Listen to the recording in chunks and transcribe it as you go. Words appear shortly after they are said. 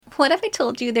What if I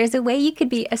told you there's a way you could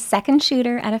be a second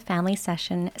shooter at a family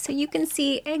session so you can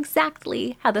see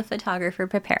exactly how the photographer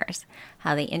prepares,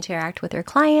 how they interact with their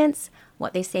clients,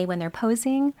 what they say when they're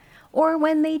posing, or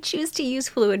when they choose to use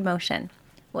fluid motion,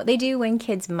 what they do when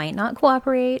kids might not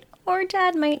cooperate or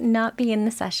dad might not be in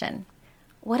the session.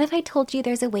 What if I told you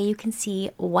there's a way you can see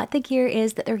what the gear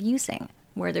is that they're using,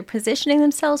 where they're positioning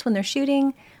themselves when they're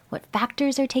shooting, what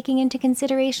factors they're taking into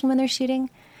consideration when they're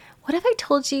shooting? What if I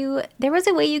told you there was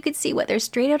a way you could see what their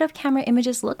straight out of camera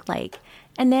images look like,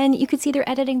 and then you could see their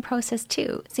editing process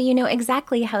too, so you know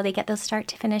exactly how they get those start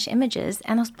to finish images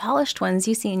and those polished ones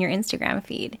you see in your Instagram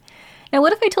feed? Now,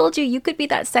 what if I told you you could be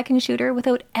that second shooter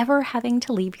without ever having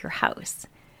to leave your house?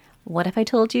 What if I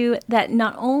told you that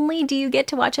not only do you get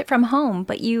to watch it from home,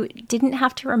 but you didn't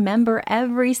have to remember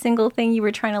every single thing you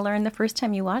were trying to learn the first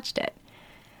time you watched it?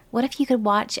 What if you could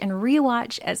watch and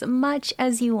rewatch as much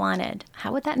as you wanted?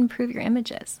 How would that improve your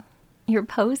images, your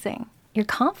posing, your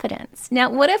confidence? Now,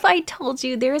 what if I told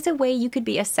you there is a way you could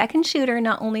be a second shooter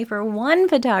not only for one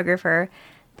photographer,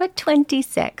 but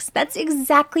 26? That's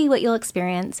exactly what you'll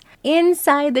experience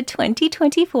inside the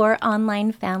 2024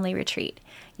 Online Family Retreat.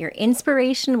 Your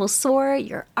inspiration will soar,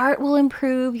 your art will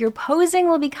improve, your posing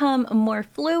will become more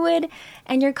fluid,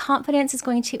 and your confidence is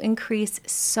going to increase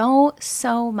so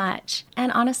much.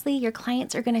 And honestly, your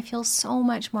clients are going to feel so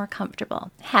much more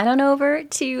comfortable. Head on over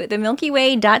to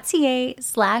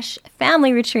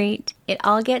themilkyway.ca/family retreat. It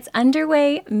all gets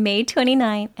underway May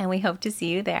 29th, and we hope to see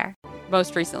you there.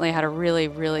 Most recently, I had a really,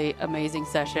 really amazing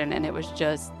session, and it was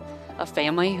just a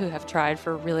family who have tried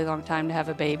for a really long time to have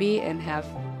a baby and have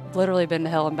literally been to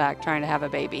hell and back trying to have a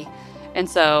baby. And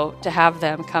so to have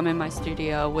them come in my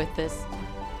studio with this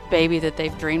baby that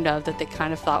they've dreamed of that they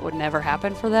kind of thought would never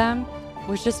happen for them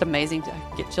was just amazing. To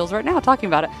get chills right now talking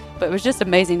about it, but it was just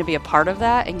amazing to be a part of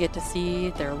that and get to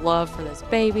see their love for this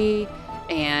baby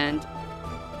and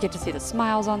get to see the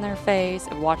smiles on their face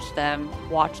and watch them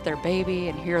watch their baby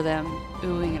and hear them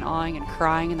oohing and awing and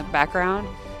crying in the background.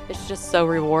 It's just so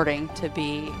rewarding to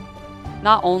be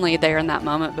not only there in that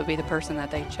moment, but be the person that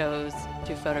they chose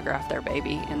to photograph their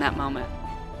baby in that moment.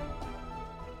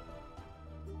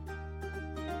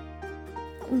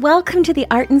 Welcome to the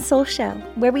Art and Soul Show,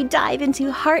 where we dive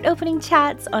into heart-opening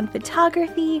chats on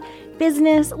photography,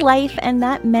 business, life, and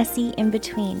that messy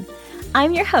in-between.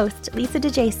 I'm your host, Lisa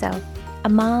DeJaso, a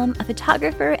mom, a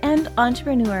photographer, and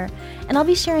entrepreneur, and I'll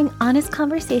be sharing honest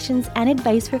conversations and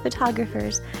advice for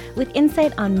photographers with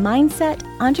insight on mindset,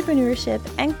 entrepreneurship,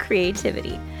 and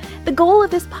creativity. The goal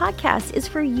of this podcast is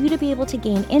for you to be able to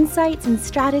gain insights and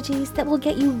strategies that will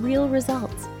get you real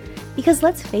results. Because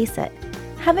let's face it,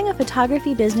 having a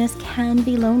photography business can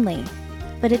be lonely,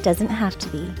 but it doesn't have to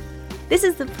be. This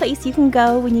is the place you can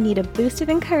go when you need a boost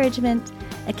of encouragement,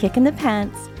 a kick in the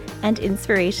pants, and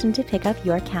inspiration to pick up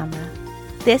your camera.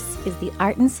 This is the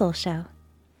Art and Soul Show.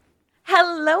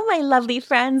 Hello, my lovely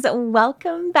friends.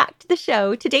 Welcome back to the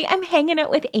show. Today, I'm hanging out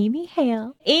with Amy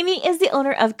Haehl. Amy is the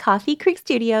owner of Coffee Creek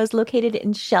Studios located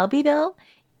in Shelbyville,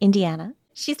 Indiana.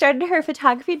 She started her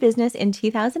photography business in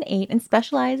 2008 and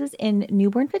specializes in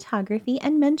newborn photography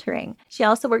and mentoring. She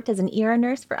also worked as an ER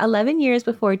nurse for 11 years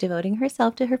before devoting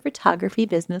herself to her photography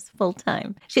business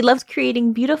full-time. She loves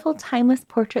creating beautiful, timeless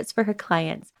portraits for her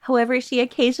clients. However, she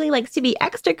occasionally likes to be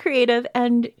extra creative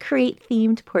and create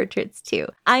themed portraits too.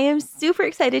 I am super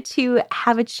excited to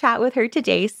have a chat with her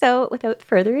today. So without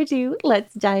further ado,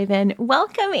 let's dive in.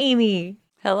 Welcome, Amy.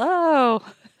 Hello.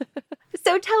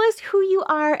 So tell us who you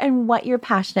are and what you're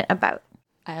passionate about.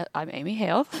 I'm Amy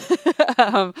Haehl.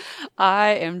 I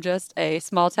am just a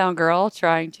small town girl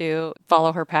trying to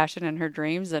follow her passion and her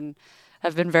dreams, and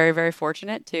have been very, very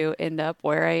fortunate to end up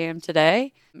where I am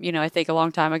today. You know, I think a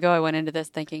long time ago I went into this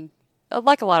thinking,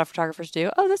 like a lot of photographers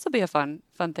do, oh, this will be a fun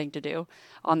thing to do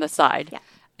on the side. Yeah.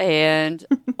 And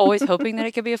always hoping that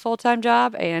it could be a full-time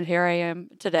job. And here I am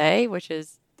today, which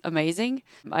is amazing.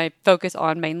 I focus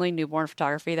on mainly newborn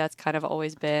photography. That's kind of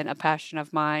always been a passion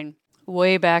of mine.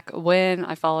 Way back when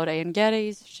I followed Ann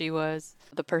Geddes, she was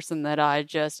the person that I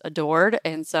just adored.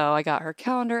 And so I got her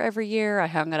calendar every year. I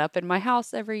hung it up in my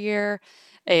house every year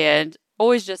and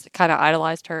always just kind of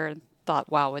idolized her and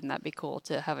thought, wow, wouldn't that be cool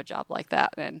to have a job like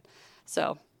that? And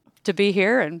so to be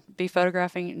here and be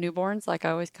photographing newborns like I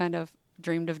always kind of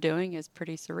dreamed of doing is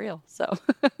pretty surreal. So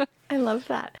I love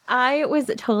that. I was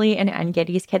totally an Ann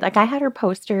Geddes kid. Like I had her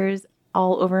posters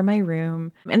all over my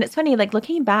room. And it's funny, like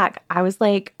looking back, I was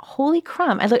like, holy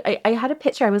crumb. I had a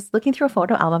picture. I was looking through a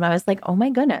photo album. I was like, oh my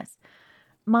goodness.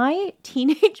 My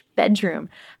teenage bedroom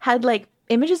had like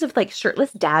images of like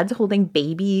shirtless dads holding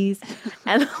babies.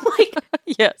 And like,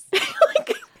 yes.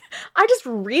 Like, I just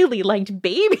really liked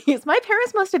babies. My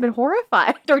parents must have been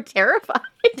horrified or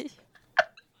terrified.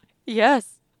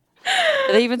 Yes.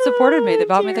 They even supported me. They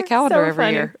bought me the Dear. calendar So every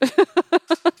funny. year.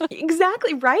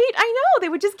 Exactly, right? I know. They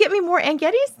would just get me more Aunt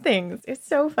Getty's things. It's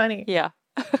so funny. Yeah.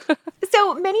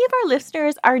 So many of our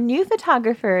listeners are new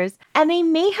photographers, and they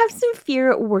may have some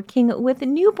fear working with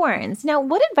newborns. Now,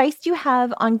 what advice do you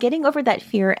have on getting over that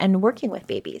fear and working with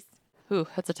babies? Ooh,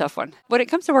 that's a tough one. When it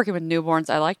comes to working with newborns,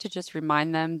 I like to just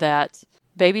remind them that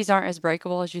babies aren't as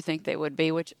breakable as you think they would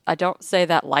be, which I don't say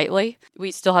that lightly.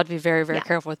 We still have to be very, very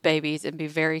careful with babies and be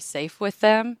very safe with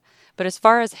them. But as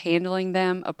far as handling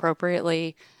them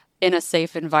appropriately in a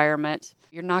safe environment,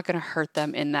 you're not going to hurt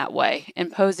them in that way.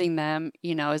 Imposing them,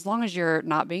 as long as you're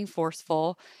not being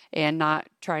forceful and not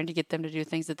trying to get them to do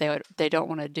things that they don't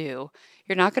want to do,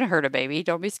 you're not going to hurt a baby.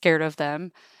 Don't be scared of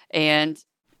them. And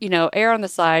err on the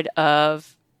side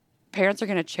of parents are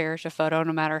going to cherish a photo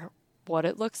no matter what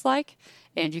it looks like.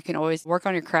 And you can always work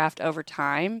on your craft over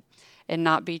time and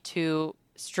not be too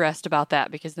stressed about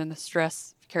that, because then the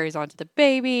stress carries on to the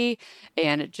baby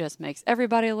and it just makes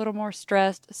everybody a little more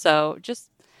stressed. So just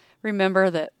remember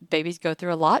that babies go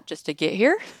through a lot just to get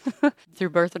here through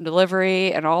birth and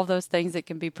delivery and all of those things that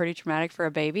can be pretty traumatic for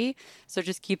a baby. So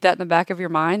just keep that in the back of your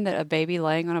mind, that a baby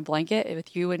laying on a blanket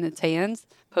with you in its hands,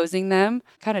 posing them,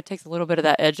 kind of takes a little bit of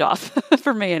that edge off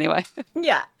for me anyway.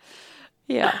 Yeah.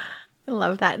 Yeah. I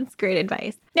love that. It's great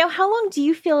advice. Now, how long do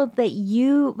you feel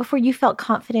that before you felt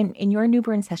confident in your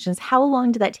newborn sessions, how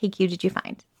long did that take you, did you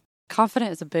find?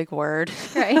 Confident is a big word.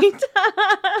 Right.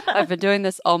 I've been doing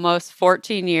this almost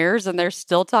 14 years, and there's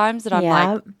still times that I'm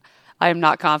like, I am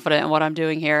not confident in what I'm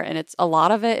doing here. And a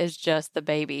lot of it is just the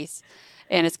babies.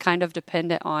 And it's kind of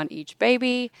dependent on each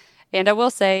baby. And I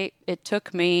will say it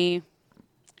took me,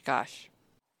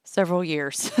 several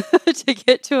years to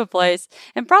get to a place,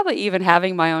 and probably even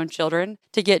having my own children,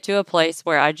 to get to a place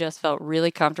where I just felt really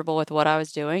comfortable with what I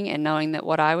was doing and knowing that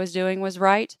what I was doing was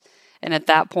right. And at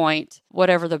that point,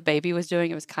 whatever the baby was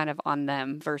doing, it was kind of on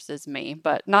them versus me.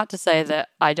 But not to say that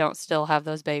I don't still have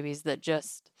those babies that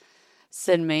just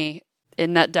send me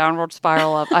in that downward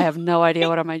spiral of, I have no idea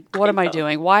what am I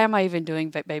doing? Why am I even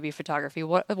doing baby photography?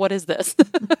 What is this?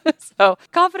 So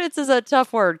confidence is a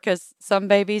tough word, because some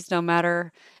babies, no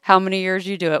matter how many years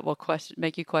you do it, will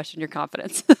make you question your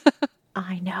confidence.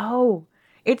 I know.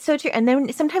 It's so true. And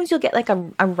then sometimes you'll get like a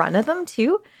run of them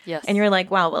too. Yes. And you're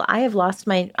like, wow, well, I've lost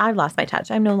my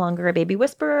touch. I'm no longer a baby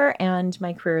whisperer and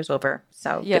my career is over.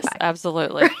 So yes, goodbye.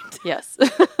 Absolutely. Right? Yes.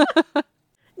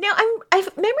 Now,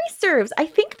 if memory serves, I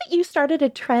think that you started a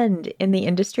trend in the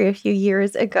industry a few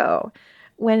years ago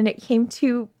when it came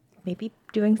to maybe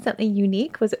doing something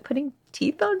unique. Was it putting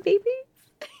teeth on babies?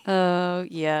 Oh,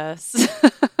 yes. It's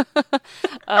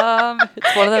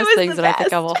one of those things that I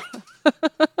think I will.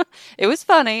 It was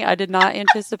funny. I did not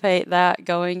anticipate that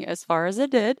going as far as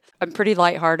it did. I'm pretty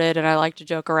lighthearted and I like to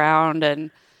joke around and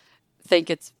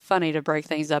think it's funny to break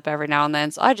things up every now and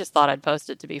then. So I just thought I'd post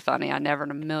it to be funny. I never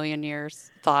in a million years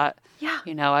thought,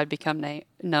 I'd become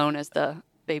known as the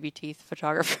baby teeth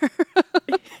photographer.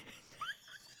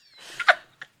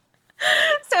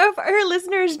 So if our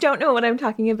listeners don't know what I'm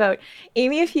talking about,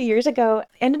 Amy a few years ago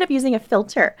ended up using a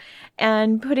filter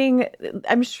and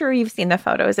I'm sure you've seen the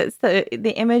photos. It's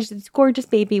the image, this gorgeous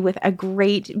baby with a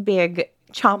great big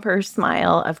chomper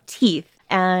smile of teeth.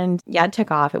 And it took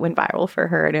off. It went viral for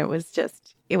her. And it was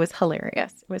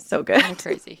hilarious. It was so good.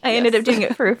 Crazy. I ended up doing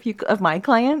it for a few of my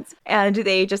clients, and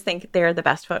they just think they're the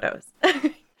best photos.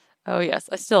 Oh, yes.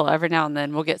 I still, every now and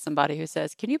then, will get somebody who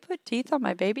says, "Can you put teeth on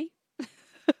my baby?"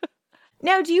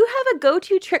 Now, do you have a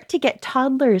go-to trick to get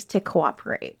toddlers to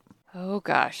cooperate? Oh,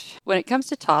 gosh. When it comes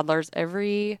to toddlers,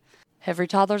 every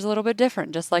toddler's a little bit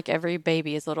different, just like every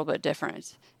baby is a little bit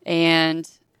different. And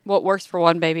what works for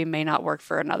one baby may not work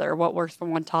for another. What works for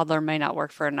one toddler may not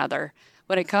work for another.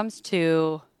 When it comes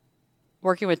to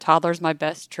working with toddlers, my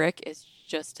best trick is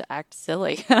just to act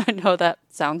silly. I know that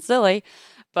sounds silly,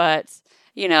 but,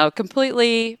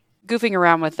 completely goofing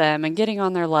around with them and getting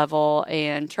on their level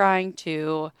and trying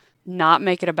to not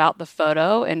make it about the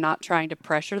photo and not trying to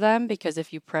pressure them, because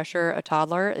if you pressure a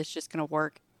toddler, it's just going to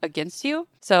work against you.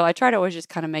 So I try to always just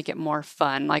kind of make it more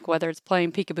fun, like whether it's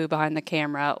playing peekaboo behind the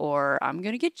camera or I'm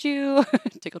going to get you,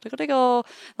 tickle, tickle, tickle,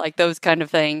 like those kind of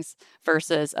things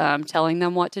versus telling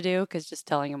them what to do, because just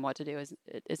telling them what to do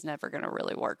is never going to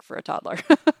really work for a toddler.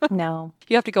 No.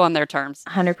 You have to go on their terms.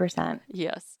 100%.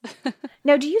 Yes.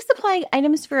 Now, do you supply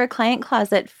items for a client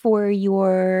closet for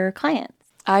your clients?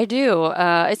 I do.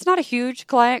 It's not a huge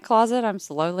client closet. I'm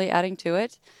slowly adding to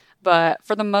it. But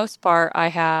for the most part, I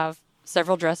have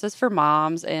several dresses for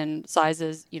moms in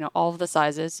sizes, all of the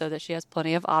sizes, so that she has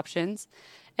plenty of options.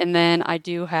 And then I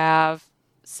do have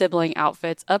sibling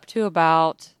outfits up to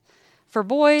about, for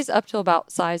boys, up to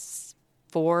about size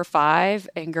 4 or 5,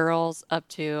 and girls up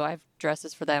to, I have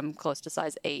dresses for them close to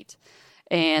size 8.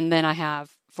 And then I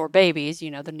have for babies, the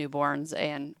newborns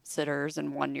and sitters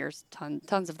and 1 years,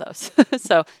 tons of those.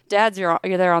 So dads, you're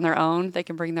there on their own. They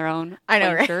can bring their own I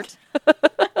know, plain right? shirt.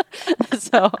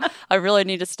 So I really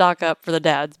need to stock up for the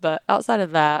dads. But outside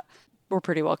of that, we're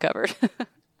pretty well covered.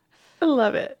 I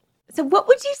love it. So what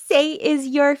would you say is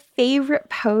your favorite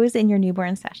pose in your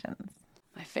newborn sessions?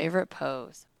 My favorite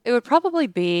pose. It would probably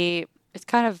be, it's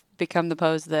kind of become the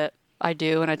pose that I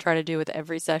do and I try to do with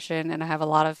every session. And I have a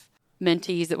lot of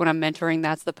mentees that when I'm mentoring,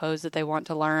 that's the pose that they want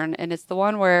to learn. And it's the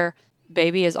one where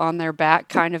baby is on their back,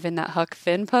 kind of in that Huck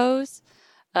Finn pose,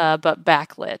 but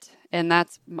backlit. And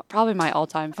that's probably my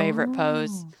all-time favorite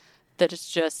pose. That is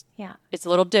just, it's a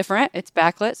little different. It's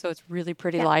backlit, so it's really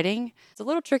pretty lighting. It's a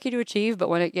little tricky to achieve, but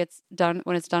when it's done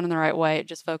in the right way, it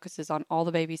just focuses on all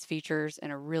the baby's features in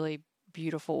a really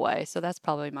beautiful way. So that's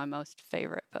probably my most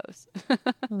favorite pose.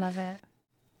 Love it.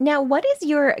 Now, what is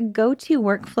your go-to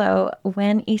workflow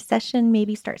when a session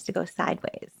maybe starts to go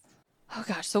sideways? Oh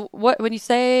gosh, so when you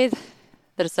say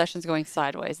that a session's going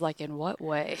sideways, like in what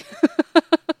way?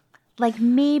 Like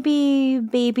maybe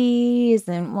baby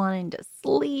isn't wanting to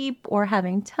sleep or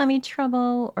having tummy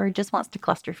trouble or just wants to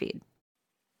cluster feed.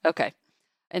 Okay.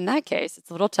 In that case, it's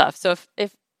a little tough. So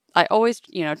if I always,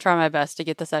 try my best to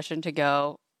get the session to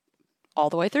go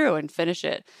all the way through and finish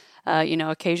it.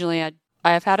 Occasionally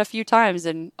I have had a few times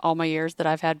in all my years that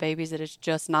I've had babies that it's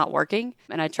just not working.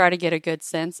 And I try to get a good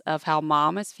sense of how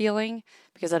mom is feeling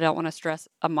because I don't want to stress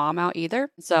a mom out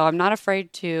either. So I'm not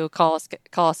afraid to call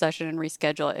a session and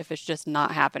reschedule it if it's just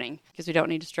not happening because we don't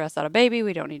need to stress out a baby.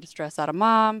 We don't need to stress out a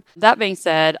mom. That being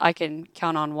said, I can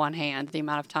count on one hand the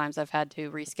amount of times I've had to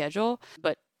reschedule,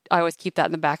 but I always keep that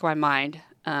in the back of my mind.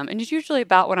 And it's usually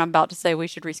about when I'm about to say we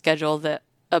should reschedule that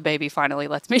a baby finally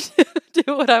lets me do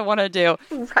what I want to do.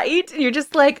 Right? You're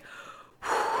just like,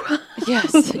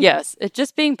 Yes. It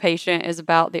just being patient is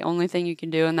about the only thing you can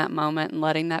do in that moment and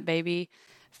letting that baby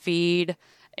feed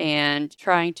and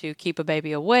trying to keep a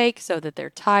baby awake so that they're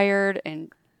tired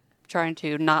and trying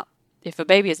to not, if a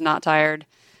baby is not tired,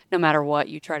 no matter what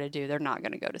you try to do, they're not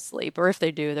going to go to sleep. Or if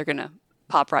they do, they're going to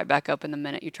pop right back up in the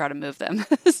minute you try to move them.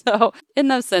 So in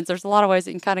those sense, there's a lot of ways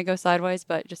it can kind of go sideways,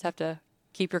 but you just have to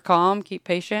keep your calm, keep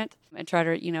patient, and try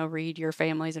to, read your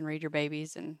families and read your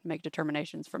babies and make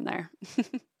determinations from there.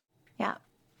 Yeah.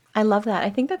 I love that. I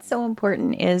think that's so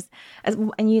important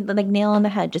and you like nail on the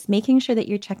head, just making sure that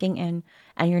you're checking in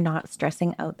and you're not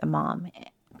stressing out the mom.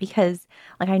 Because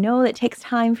I know it takes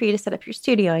time for you to set up your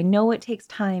studio. I know it takes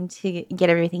time to get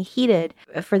everything heated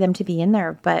for them to be in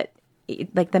there. But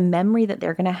the memory that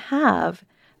they're going to have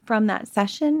from that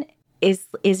session is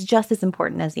just as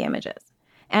important as the images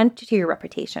and to your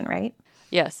reputation, right?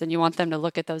 Yes, and you want them to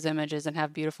look at those images and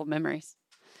have beautiful memories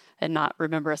and not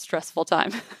remember a stressful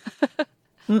time.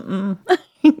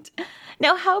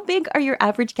 Now, how big are your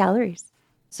average galleries?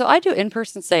 So I do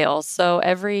in-person sales. So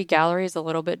every gallery is a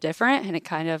little bit different and it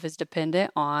kind of is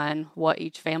dependent on what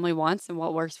each family wants and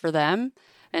what works for them.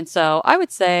 And so I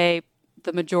would say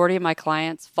the majority of my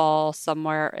clients fall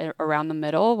somewhere around the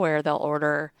middle where they'll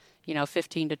order,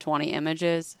 15 to 20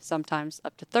 images, sometimes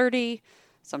up to 30,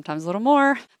 sometimes a little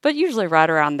more, but usually right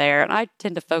around there. And I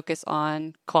tend to focus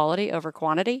on quality over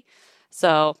quantity.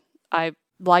 So I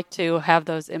like to have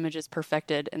those images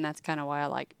perfected, and that's kind of why I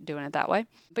like doing it that way.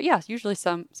 But yeah, usually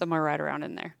somewhere right around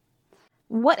in there.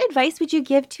 What advice would you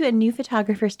give to a new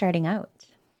photographer starting out?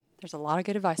 There's a lot of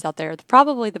good advice out there.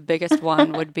 Probably the biggest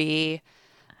one would be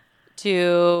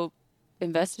to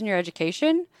invest in your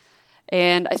education.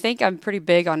 And I think I'm pretty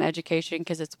big on education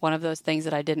because it's one of those things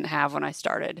that I didn't have when I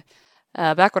started.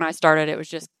 Back when I started, it was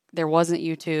just, there wasn't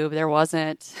YouTube. There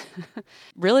wasn't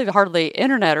really hardly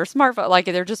internet or smartphone.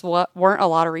 There just weren't a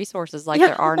lot of resources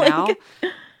there are now.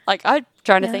 I'm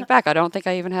trying to think back. I don't think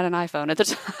I even had an iPhone at the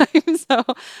time. So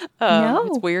No.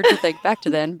 It's weird to think back to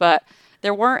then. But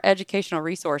there weren't educational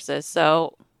resources.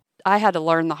 So I had to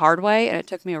learn the hard way. And it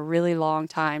took me a really long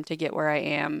time to get where I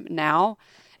am now.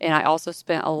 And I also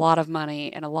spent a lot of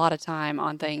money and a lot of time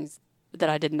on things that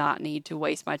I did not need to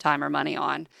waste my time or money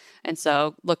on. And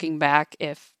so looking back,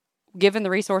 if given the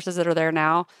resources that are there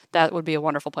now, that would be a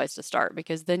wonderful place to start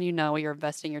because then you're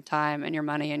investing your time and your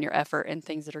money and your effort in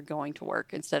things that are going to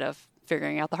work instead of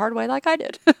figuring out the hard way like I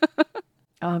did.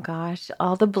 Oh gosh,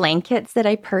 all the blankets that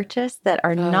I purchased that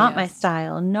are not my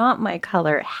style, not my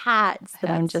color, hats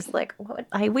that I'm just like, what?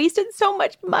 I wasted so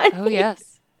much money. Oh,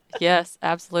 yes. Yes,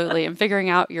 absolutely. And figuring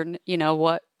out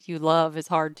what you love is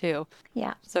hard too.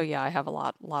 Yeah. So yeah, I have a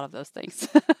lot of those things.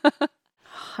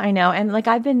 I know. And like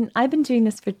I've been doing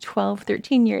this for 12,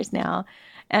 13 years now.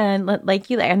 And like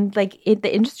you and like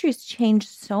the industry has changed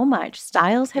so much.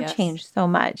 Styles have Yes. changed so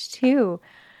much too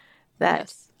that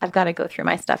Yes. I've got to go through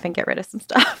my stuff and get rid of some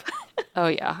stuff. Oh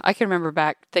yeah. I can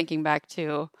remember thinking back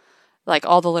to like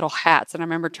all the little hats. And I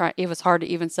remember it was hard to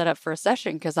even set up for a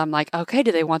session because I'm like, okay,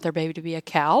 do they want their baby to be a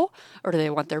cow or do they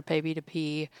want their baby to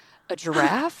be a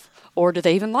giraffe or do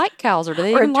they even like cows or do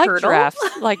they Or a even like turtle. giraffes?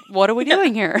 Like, what are we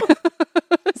doing here?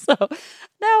 So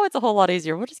now it's a whole lot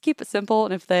easier. We'll just keep it simple.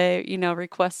 And if they,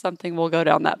 request something, we'll go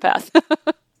down that path.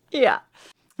 Yeah.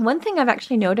 One thing I've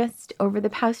actually noticed over the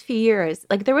past few years,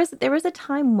 like there was a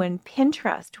time when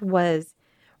Pinterest was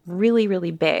really,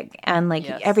 really big and like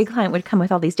every Yes. client would come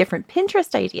with all these different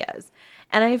Pinterest ideas.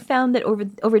 And I found that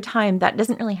over time that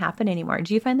doesn't really happen anymore.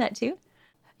 Do you find that too?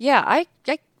 Yeah,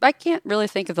 I can't really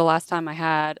think of the last time I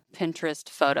had Pinterest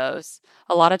photos.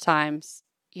 A lot of times,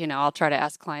 I'll try to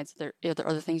ask clients, are there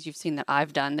other things you've seen that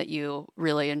I've done that you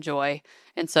really enjoy?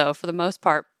 And so for the most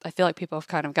part, I feel like people have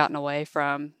kind of gotten away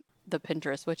from the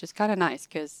Pinterest, which is kind of nice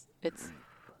because it's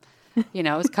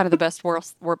kind of the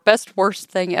best worst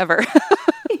thing ever.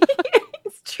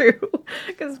 It's true.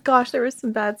 Because gosh, there was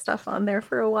some bad stuff on there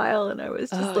for a while and I was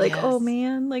just Oh, like, oh yes.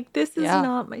 man, like this is Yeah.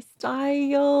 not my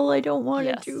style. I don't want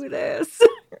to Yes. do this.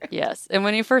 Yes. And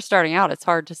when you're first starting out, it's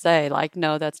hard to say like,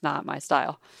 no, that's not my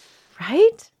style.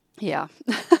 Right? Yeah.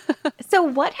 So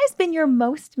what has been your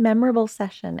most memorable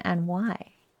session and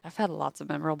why? I've had lots of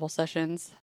memorable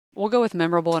sessions. We'll go with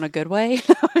memorable in a good way.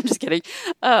 No, I'm just kidding.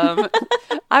 Um,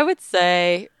 I would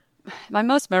say my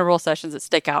most memorable sessions that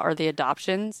stick out are the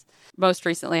adoptions. Most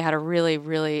recently, I had a really,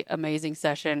 really amazing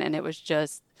session, and it was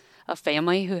just a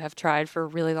family who have tried for a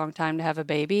really long time to have a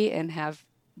baby and have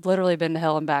literally been to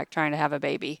hell and back trying to have a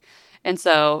baby. And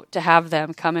so to have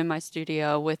them come in my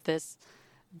studio with this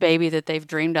baby that they've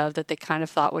dreamed of that they kind of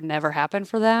thought would never happen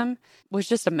for them was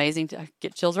just amazing to I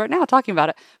get chills right now talking about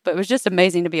it. But it was just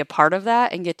amazing to be a part of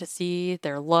that and get to see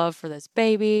their love for this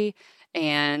baby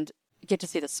and get to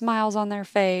see the smiles on their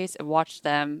face and watch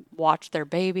them watch their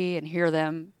baby and hear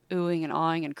them oohing and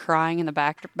awing and crying in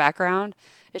the background.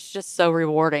 It's just so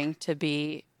rewarding to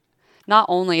be not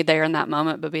only there in that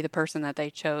moment, but be the person that they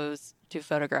chose to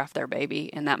photograph their baby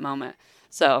in that moment.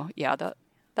 So yeah,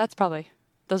 that's probably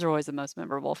those are always the most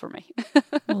memorable for me.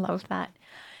 I love that.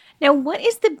 Now, what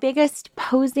is the biggest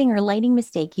posing or lighting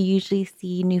mistake you usually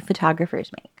see new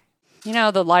photographers make?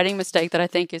 The lighting mistake that I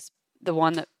think is the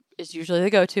one that is usually the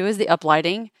go-to is the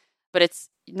uplighting, but it's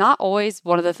not always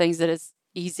one of the things that is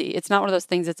easy. It's not one of those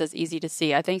things that's as easy to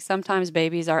see. I think sometimes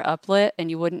babies are uplit and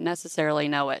you wouldn't necessarily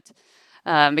know it.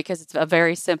 Because it's a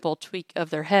very simple tweak of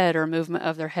their head or movement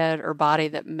of their head or body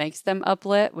that makes them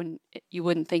uplit when you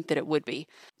wouldn't think that it would be.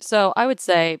 So I would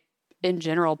say, in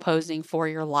general, posing for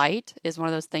your light is one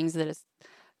of those things that is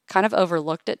kind of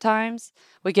overlooked at times.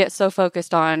 We get so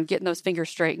focused on getting those fingers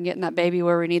straight and getting that baby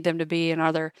where we need them to be, and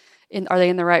are they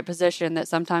in the right position? That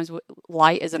sometimes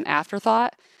light is an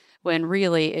afterthought when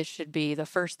really it should be the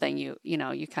first thing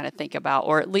you kind of think about,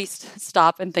 or at least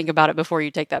stop and think about it before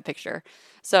you take that picture.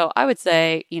 So I would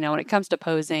say, when it comes to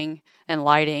posing and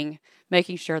lighting,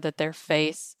 making sure that their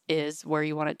face is where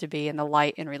you want it to be and the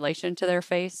light in relation to their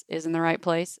face is in the right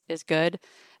place is good.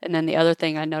 And then the other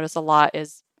thing I notice a lot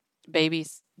is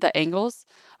babies, the angles.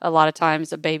 A lot of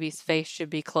times a baby's face should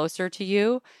be closer to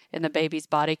you and the baby's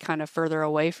body kind of further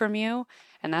away from you.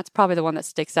 And that's probably the one that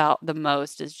sticks out the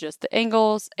most is just the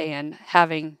angles and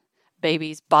having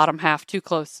baby's bottom half too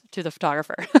close to the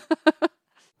photographer.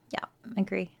 Yeah, I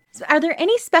agree. So are there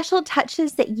any special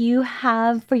touches that you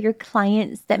have for your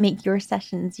clients that make your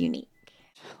sessions unique?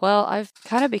 Well, I've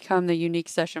kind of become the unique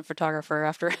session photographer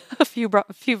after a few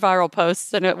viral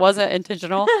posts, and it wasn't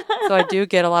intentional. So I do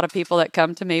get a lot of people that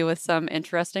come to me with some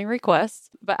interesting requests.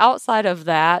 But outside of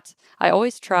that, I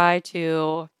always try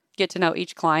to get to know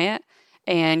each client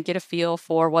and get a feel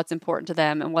for what's important to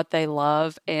them and what they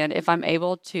love. And if I'm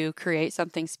able to create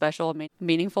something special and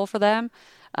meaningful for them,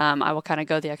 I will kind of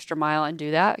go the extra mile and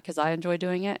do that because I enjoy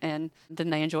doing it and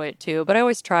then they enjoy it too. But I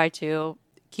always try to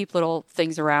keep little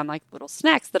things around like little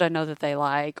snacks that I know that they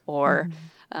like or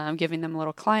giving them a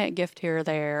little client gift here or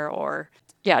there or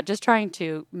yeah, just trying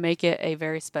to make it a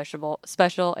very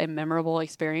special and memorable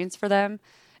experience for them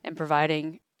and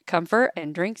providing comfort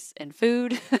and drinks and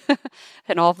food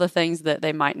and all of the things that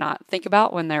they might not think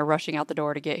about when they're rushing out the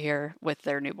door to get here with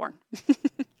their newborn.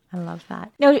 I love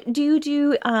that. Now, do you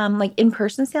do like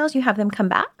in-person sales? You have them come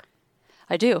back?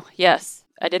 I do, yes.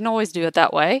 I didn't always do it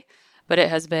that way, but it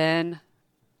has been,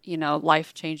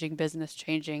 life-changing,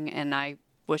 business-changing, and I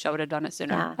wish I would have done it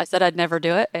sooner. Yeah. I said I'd never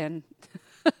do it, and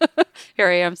here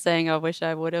I am saying I wish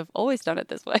I would have always done it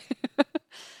this way.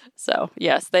 So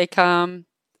yes, they come,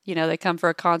 they come for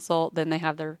a consult, then they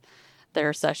have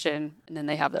their session, and then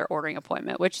they have their ordering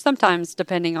appointment, which sometimes,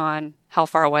 depending on how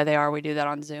far away they are, we do that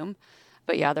on Zoom.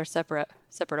 But yeah, they're separate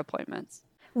appointments.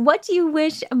 What do you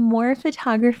wish more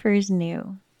photographers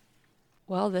knew?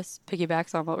 Well, this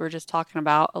piggybacks on what we were just talking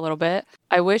about a little bit.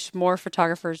 I wish more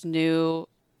photographers knew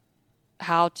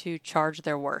how to charge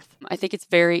their worth. I think it's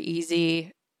very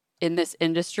easy in this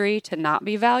industry to not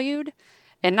be valued.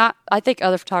 And I think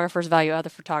other photographers value other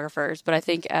photographers, but I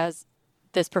think as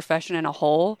this profession in a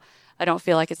whole, I don't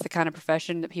feel like it's the kind of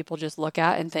profession that people just look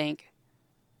at and think,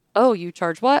 oh, you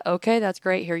charge what? Okay, that's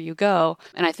great. Here you go.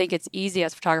 And I think it's easy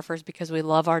as photographers because we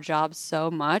love our jobs so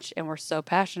much and we're so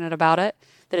passionate about it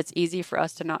that it's easy for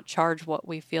us to not charge what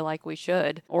we feel like we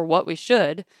should or what we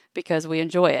should because we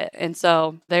enjoy it. And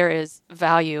so there is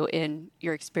value in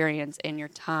your experience and your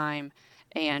time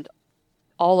and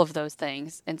all of those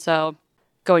things. And so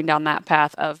going down that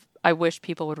path of, I wish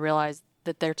people would realize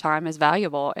that their time is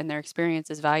valuable and their experience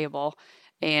is valuable.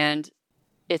 And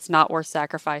it's not worth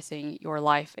sacrificing your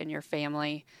life and your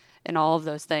family and all of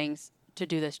those things to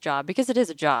do this job, because it is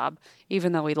a job,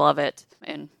 even though we love it.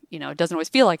 And, it doesn't always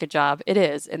feel like a job. It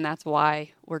is. And that's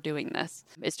why we're doing this,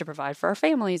 is to provide for our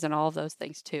families and all of those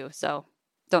things too. So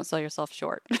don't sell yourself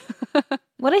short.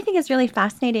 What I think is really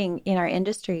fascinating in our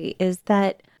industry is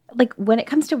that, like, when it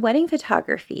comes to wedding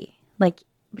photography, like,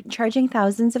 charging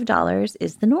thousands of dollars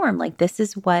is the norm. Like, this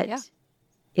is what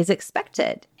is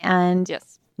expected. And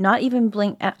yes. Not even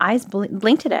eyes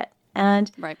blinked at it.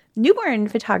 And right. Newborn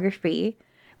photography,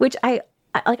 which I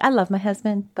love my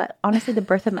husband, but honestly, the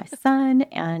birth of my son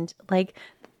and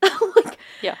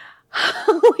yeah.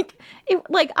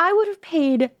 I would have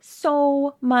paid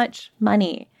so much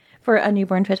money for a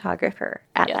newborn photographer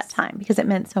at that time because it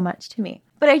meant so much to me.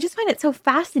 But I just find it so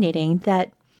fascinating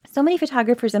that so many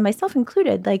photographers, and myself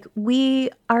included, like, we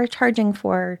are charging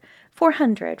for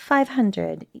 $400,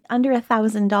 $500, under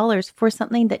 $1,000 for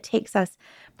something that takes us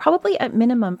probably at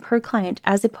minimum per client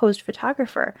as a posed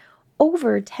photographer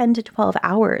over 10 to 12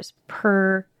 hours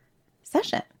per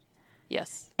session.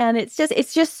 Yes. And it's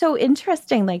just so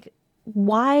interesting. Like,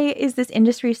 why is this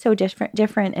industry so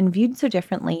different and viewed so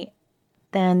differently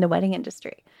than the wedding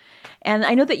industry? And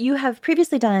I know that you have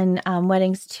previously done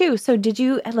weddings too. So did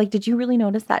you really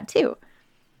notice that too?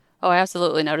 Oh, I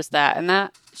absolutely noticed that. And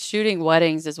that shooting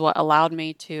weddings is what allowed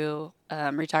me to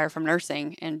retire from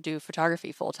nursing and do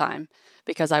photography full time,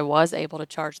 because I was able to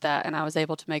charge that and I was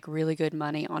able to make really good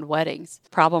money on weddings.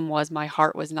 Problem was, my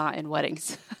heart was not in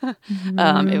weddings.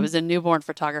 It was in newborn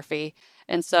photography.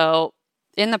 And so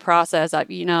in the process, I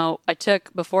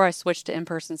took, before I switched to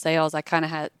in-person sales, I kind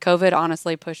of had COVID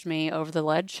honestly pushed me over the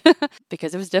ledge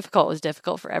because it was difficult. It was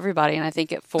difficult for everybody. And I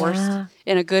think it forced,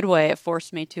 in a good way, it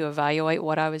forced me to evaluate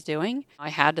what I was doing. I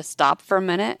had to stop for a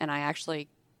minute, and I actually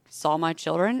saw my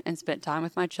children and spent time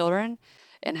with my children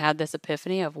and had this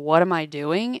epiphany of, what am I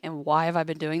doing and why have I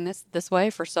been doing this way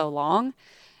for so long?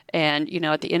 And,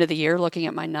 at the end of the year, looking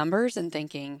at my numbers and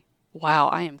thinking, wow,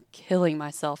 I am killing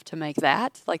myself to make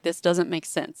that. Like, this doesn't make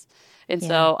sense. And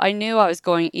so I knew I was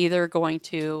either going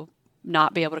to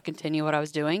not be able to continue what I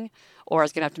was doing, or I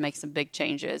was going to have to make some big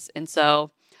changes. And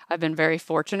so I've been very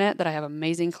fortunate that I have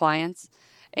amazing clients,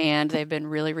 and they've been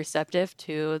really receptive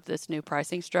to this new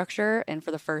pricing structure. And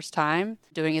for the first time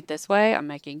doing it this way, I'm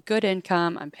making good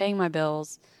income. I'm paying my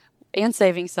bills and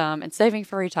saving some and saving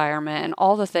for retirement and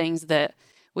all the things that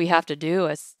we have to do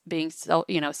as being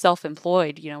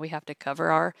self-employed. We have to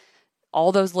cover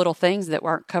all those little things that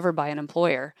weren't covered by an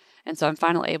employer. And so I'm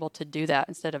finally able to do that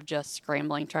instead of just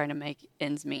scrambling, trying to make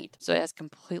ends meet. So it has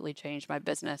completely changed my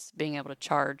business, being able to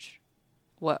charge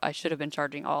what I should have been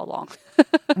charging all along.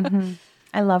 Mm-hmm.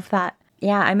 I love that.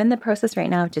 Yeah, I'm in the process right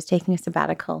now of just taking a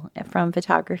sabbatical from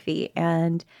photography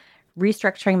and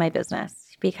restructuring my business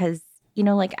because,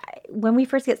 when we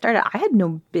first get started, I had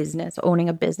no business owning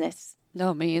a business.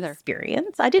 No, me either.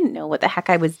 Experience. I didn't know what the heck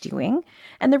I was doing.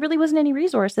 And there really wasn't any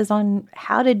resources on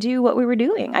how to do what we were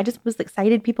doing. I just was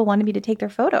excited people wanted me to take their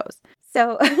photos.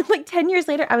 So 10 years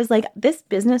later, I was like, this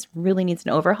business really needs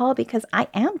an overhaul because I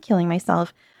am killing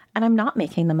myself and I'm not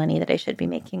making the money that I should be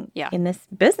making in this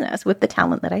business with the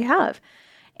talent that I have.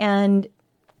 And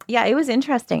yeah, it was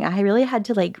interesting. I really had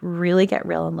to really get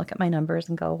real and look at my numbers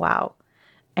and go, wow,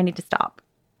 I need to stop.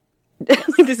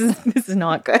 This is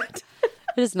not good.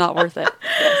 It is not worth it.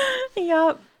 Yes.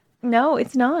 Yep. No,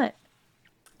 it's not.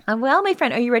 Well, my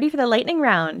friend, are you ready for the lightning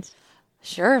round?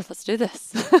 Sure, let's do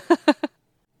this.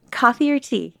 Coffee or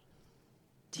tea?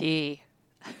 Tea.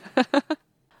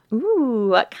 Ooh,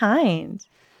 what kind?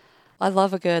 I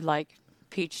love a good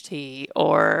peach tea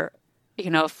or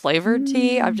flavored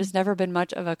tea. I've just never been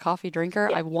much of a coffee drinker.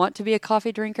 Yeah. I want to be a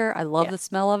coffee drinker. I love Yeah. the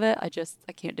smell of it. I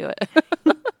can't do it.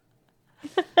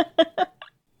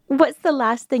 What's the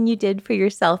last thing you did for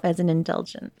yourself as an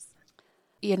indulgence?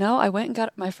 I went and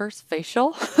got my first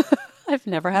facial. I've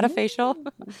never had a facial.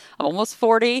 I'm almost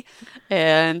 40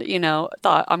 and,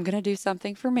 thought I'm going to do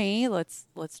something for me. Let's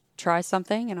try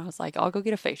something. And I was like, I'll go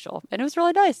get a facial. And it was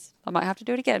really nice. I might have to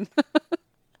do it again.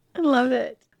 I love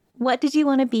it. What did you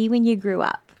want to be when you grew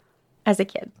up as a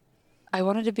kid? I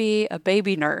wanted to be a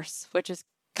baby nurse, which is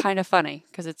kind of funny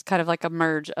because it's kind of like a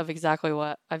merge of exactly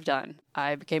what I've done.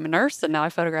 I became a nurse and now I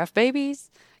photograph babies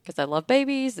because I love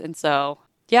babies. And so,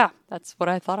 yeah, that's what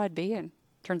I thought I'd be. And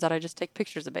turns out I just take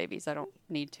pictures of babies. I don't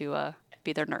need to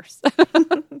be their nurse.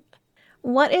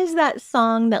 What is that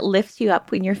song that lifts you up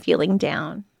when you're feeling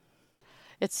down?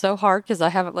 It's so hard because I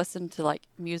haven't listened to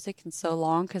music in so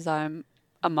long because I'm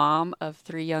a mom of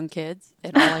 3 young kids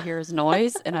and all I hear is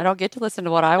noise and I don't get to listen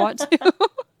to what I want to.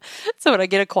 So when I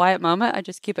get a quiet moment, I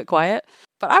just keep it quiet.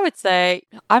 But I would say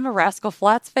I'm a Rascal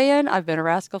Flatts fan. I've been a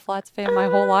Rascal Flatts fan my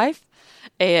whole life.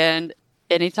 And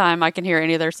anytime I can hear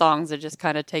any of their songs, it just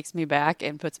kind of takes me back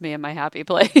and puts me in my happy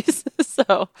place.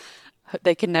 So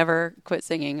they can never quit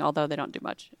singing, although they don't do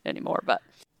much anymore. But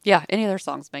yeah, any of their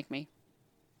songs make me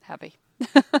happy.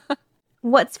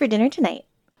 What's for dinner tonight?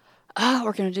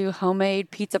 We're going to do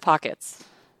homemade pizza pockets.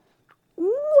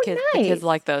 Ooh, The nice. kids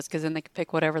like those because then they can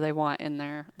pick whatever they want in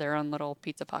their own little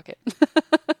pizza pocket.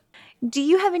 Do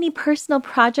you have any personal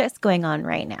projects going on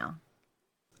right now?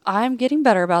 I'm getting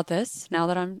better about this now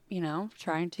that I'm,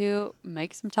 trying to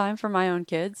make some time for my own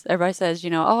kids. Everybody says,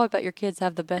 I bet your kids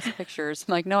have the best pictures.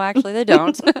 I'm like, no, actually they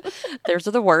don't. Theirs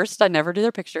are the worst. I never do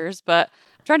their pictures, but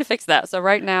I'm trying to fix that. So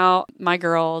right now my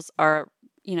girls are,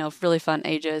 really fun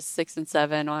ages, 6 and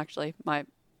 7. Well, actually my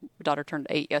daughter turned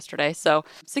 8 yesterday. So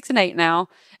 6 and 8 now.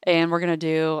 And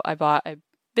I bought a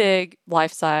big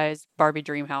life-size Barbie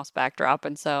dream house backdrop.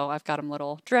 And so I've got them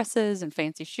little dresses and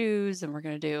fancy shoes. And we're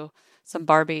going to do some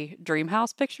Barbie dream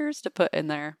house pictures to put in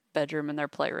their bedroom and their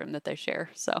playroom that they share.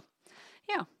 So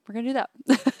yeah, we're going to do that.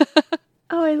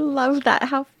 Oh, I love that.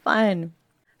 How fun.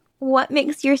 What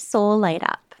makes your soul light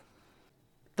up?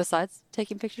 Besides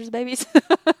taking pictures of babies,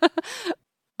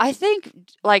 I think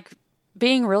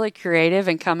being really creative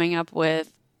and coming up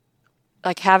with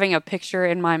having a picture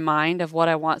in my mind of what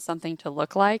I want something to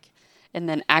look like and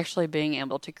then actually being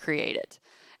able to create it.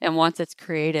 And once it's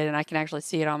created and I can actually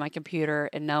see it on my computer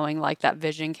and knowing that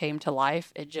vision came to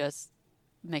life, it just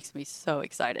makes me so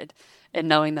excited. And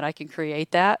knowing that I can create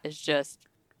that is just,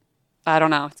 I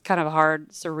don't know, it's kind of a hard,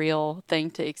 surreal thing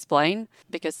to explain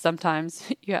because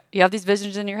sometimes you have these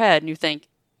visions in your head and you think,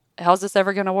 how's this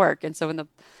ever going to work? And so when the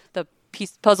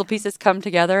puzzle pieces come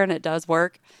together and it does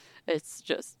work, it's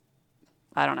just,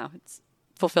 I don't know, it's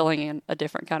fulfilling in a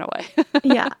different kind of way.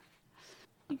 Yeah,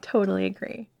 I totally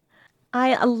agree.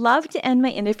 I love to end my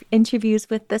interviews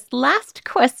with this last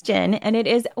question, and it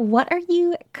is, what are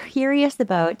you curious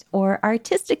about or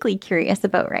artistically curious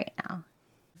about right now?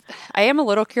 I am a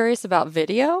little curious about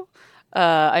video.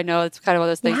 I know it's kind of one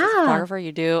of those things as a photographer,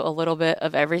 you do a little bit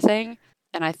of everything.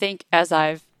 And I think as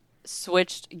I've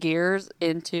switched gears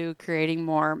into creating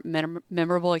more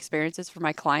memorable experiences for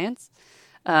my clients,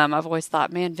 I've always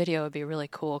thought, man, video would be a really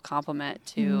cool complement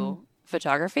to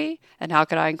photography. And how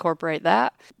could I incorporate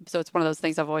that? So it's one of those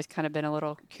things I've always kind of been a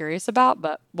little curious about,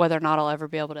 but whether or not I'll ever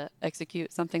be able to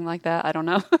execute something like that, I don't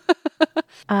know.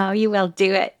 Oh, you will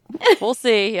do it. We'll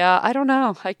see. Yeah, I don't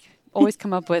know. I always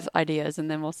come up with ideas and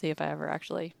then we'll see if I ever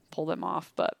actually pull them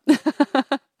off. But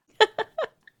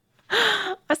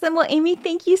Awesome. Well, Amy,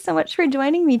 thank you so much for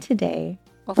joining me today.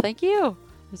 well, thank you.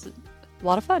 It was a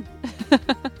lot of fun.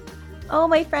 Oh,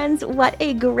 my friends, what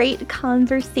a great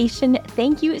conversation.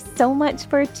 Thank you so much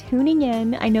for tuning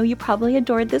in. I know you probably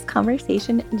adored this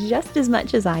conversation just as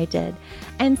much as I did.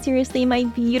 And seriously, my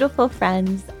beautiful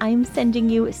friends, I'm sending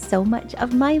you so much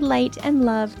of my light and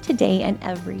love today and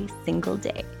every single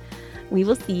day. We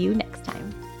will see you next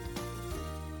time.